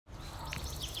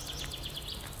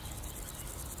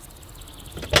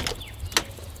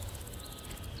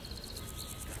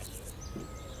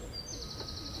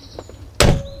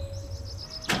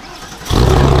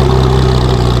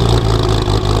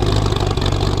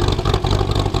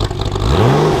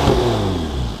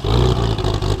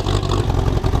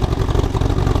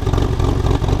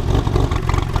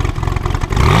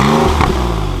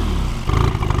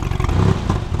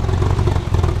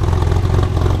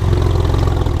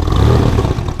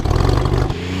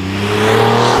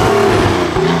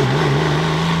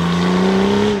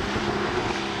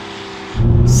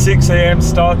AM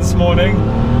start this morning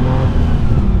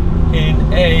in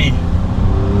a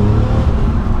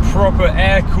proper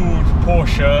air-cooled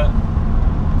Porsche,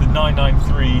 the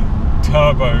 993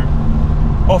 Turbo.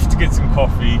 Off to get some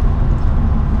coffee.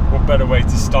 What better way to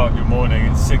start your morning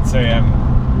at 6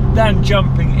 AM than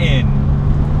jumping in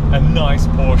a nice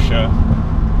Porsche,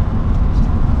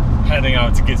 heading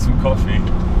out to get some coffee.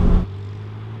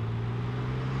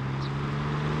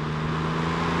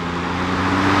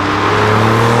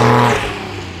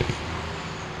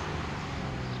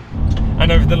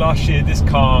 And over the last year, this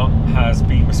car has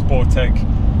been with Sportec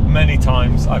many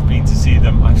times. I've been to see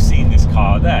them, I've seen this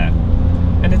car there.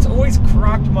 And it's always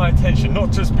grabbed my attention,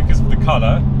 not just because of the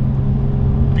colour,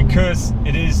 because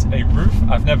it is a RUF.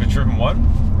 I've never driven one,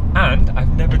 and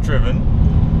I've never driven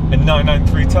a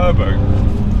 993 Turbo.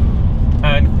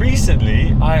 And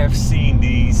recently, I have seen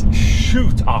these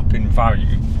shoot up in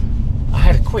value. I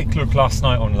had a quick look last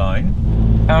night online,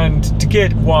 and to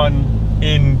get one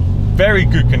in very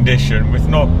good condition with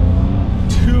not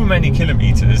too many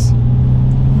kilometers,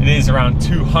 it is around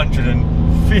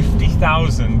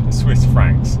 250,000 Swiss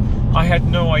francs. I had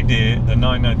no idea the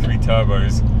 993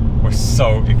 turbos were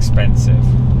so expensive.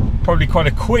 Probably quite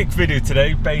a quick video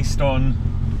today based on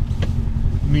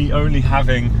me only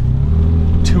having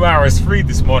 2 hours free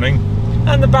this morning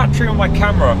and the battery on my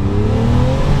camera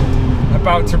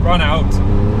about to run out.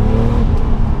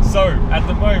 So at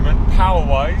the moment, power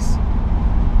wise,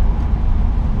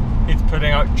 it's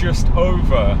putting out just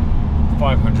over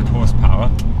 500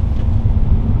 horsepower.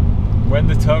 When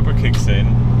the turbo kicks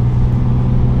in,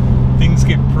 things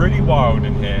get pretty wild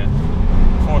in here.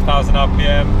 4,000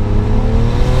 RPM.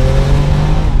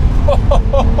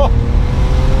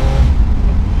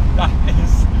 That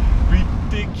is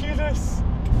ridiculous.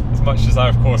 As much as I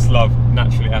of course love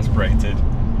naturally aspirated,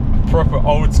 a proper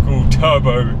old school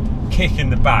turbo kick in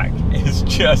the back is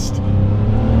just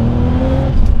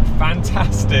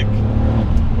fantastic.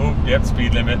 Oh, yep,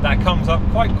 speed limit. That comes up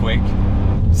quite quick.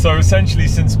 So essentially,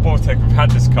 since Sportec have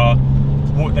had this car,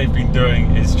 what they've been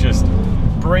doing is just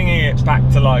bringing it back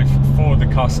to life for the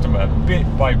customer bit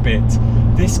by bit.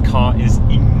 This car is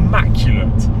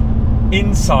immaculate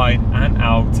inside and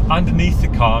out. Underneath the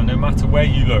car, no matter where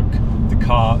you look, the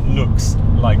car looks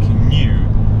like new.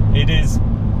 It is,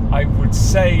 I would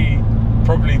say,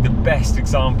 probably the best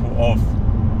example of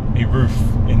a RUF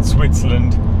in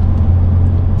Switzerland.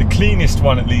 The cleanest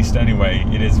one, at least anyway.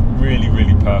 It is really,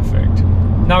 really perfect.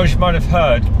 Now, as you might have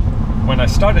heard, when I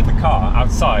started the car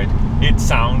outside, it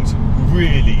sounds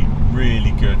really,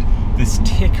 really good. This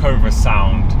tick over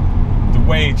sound, the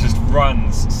way it just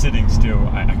runs sitting still,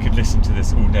 I could listen to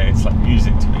this all day. It's like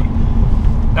music to me.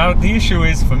 Now, the issue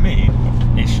is, for me,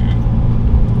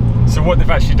 so what they've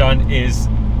actually done is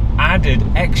added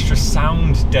extra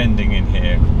sound dending in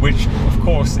here, which of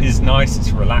course is nice,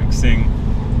 it's relaxing.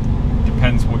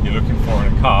 Depends what you're looking for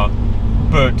in a car,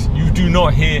 but you do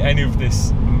not hear any of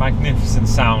this magnificent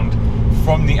sound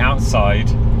from the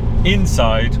outside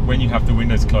inside when you have the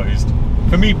windows closed.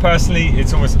 For me personally,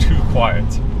 it's almost too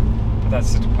quiet, but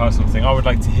that's just a personal thing. I would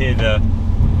like to hear the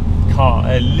car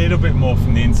a little bit more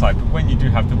from the inside, but when you do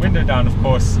have the window down, of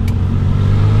course,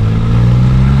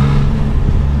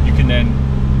 you can then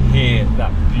hear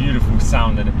that beautiful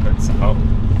sound that it puts out.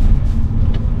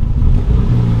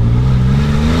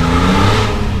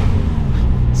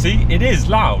 See, it is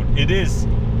loud. It is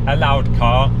a loud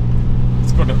car.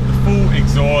 It's got a full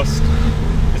exhaust.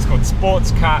 It's got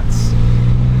sports cats.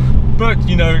 But,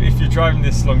 you know, if you're driving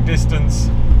this long distance,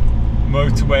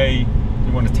 motorway,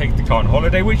 you want to take the car on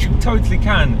holiday, which you totally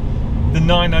can, the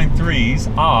 993s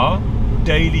are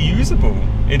daily usable.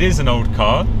 It is an old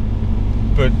car,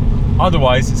 but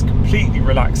otherwise it's completely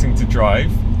relaxing to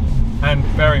drive. And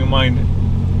bearing in mind,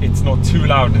 it's not too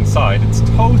loud inside, it's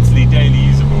totally daily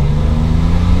usable.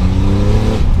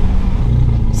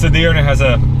 So the owner has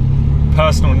a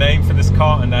personal name for this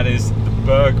car, and that is the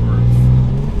Berg RUF.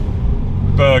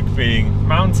 Berg being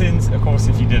mountains, of course,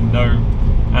 if you didn't know.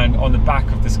 And on the back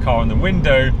of this car, on the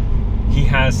window, he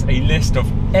has a list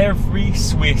of every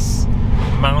Swiss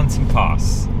mountain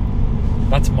pass.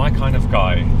 That's my kind of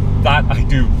guy. That I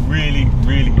do really,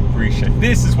 really appreciate.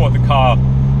 This is what the car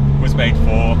was made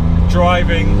for.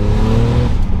 Driving,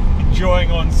 enjoying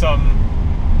on some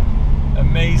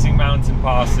amazing mountain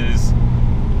passes.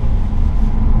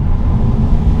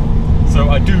 So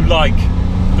I do like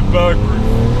the Berg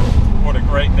RUF. What a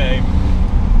great name.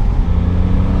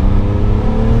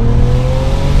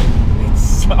 It's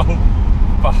so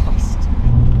fast.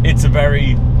 It's a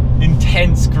very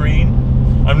intense green.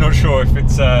 I'm not sure if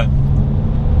it's a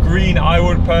green I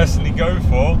would personally go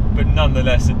for, but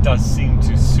nonetheless it does seem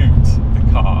to suit the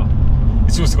car.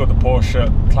 It's also got the Porsche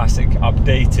classic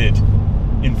updated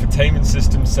infotainment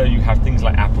system, so you have things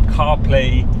like Apple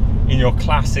CarPlay in your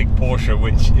classic Porsche,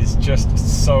 which is just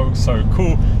so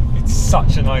cool. It's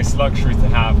such a nice luxury to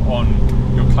have on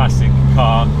your classic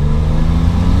car.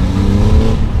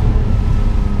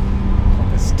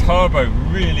 This turbo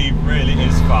really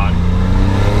is fun.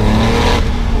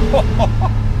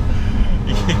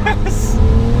 Yes!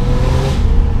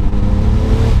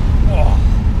 Oh.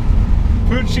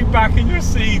 Puts you back in your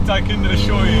seat, I can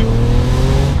assure you.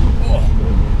 Oh.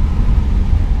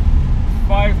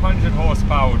 500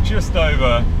 horsepower, just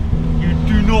over. You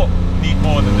do not need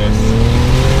more than this.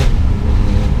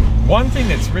 One thing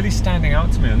that's really standing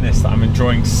out to me on this that I'm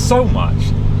enjoying so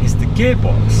much is the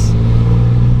gearbox.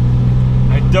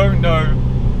 I don't know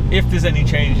if there's any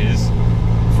changes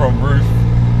from RUF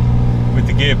with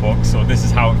the gearbox, or this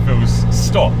is how it feels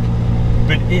stock,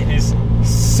 but it is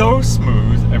so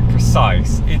smooth and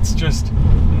precise. It's just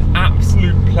an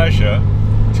absolute pleasure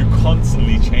to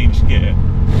constantly change gear.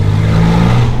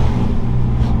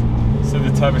 So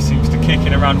the turbo seems to kick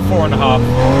in around 4.5.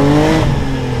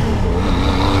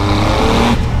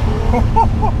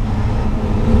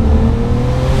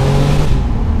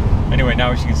 Anyway,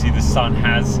 now as you can see, the sun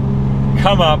has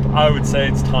come up. I would say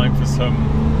it's time for some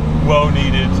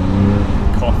well-needed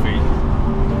coffee.